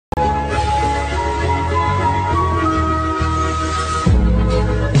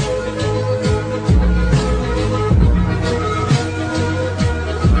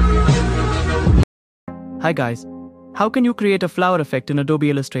Hi guys, how can you create a flower effect in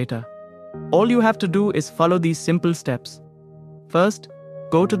Adobe Illustrator? All you have to do is follow these simple steps. First,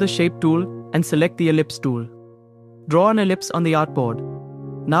 go to the Shape tool and select the Ellipse tool. Draw an ellipse on the artboard.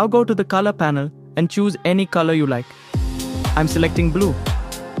 Now go to the Color panel and choose any color you like. I'm selecting blue.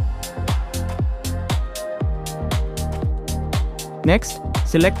 Next,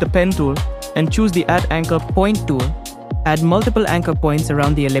 select the Pen tool and choose the Add Anchor Point tool. Add multiple anchor points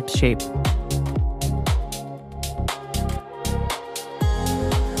around the ellipse shape.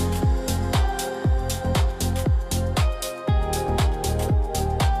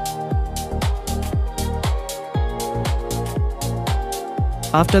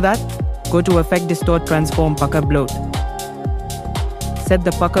 After that, go to Effect Distort Transform Pucker Bloat. Set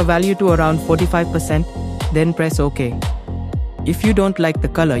the pucker value to around 45%, then press OK. If you don't like the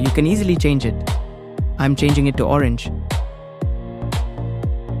color, you can easily change it. I'm changing it to orange.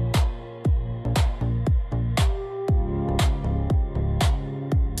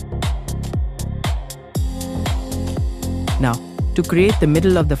 Now, to create the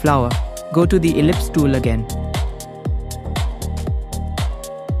middle of the flower, go to the Ellipse tool again.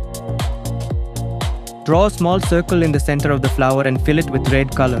 Draw a small circle in the center of the flower and fill it with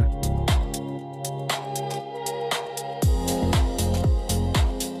red color.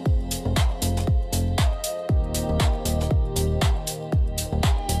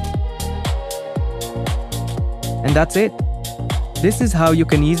 And that's it. This is how you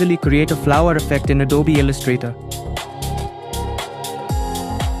can easily create a flower effect in Adobe Illustrator.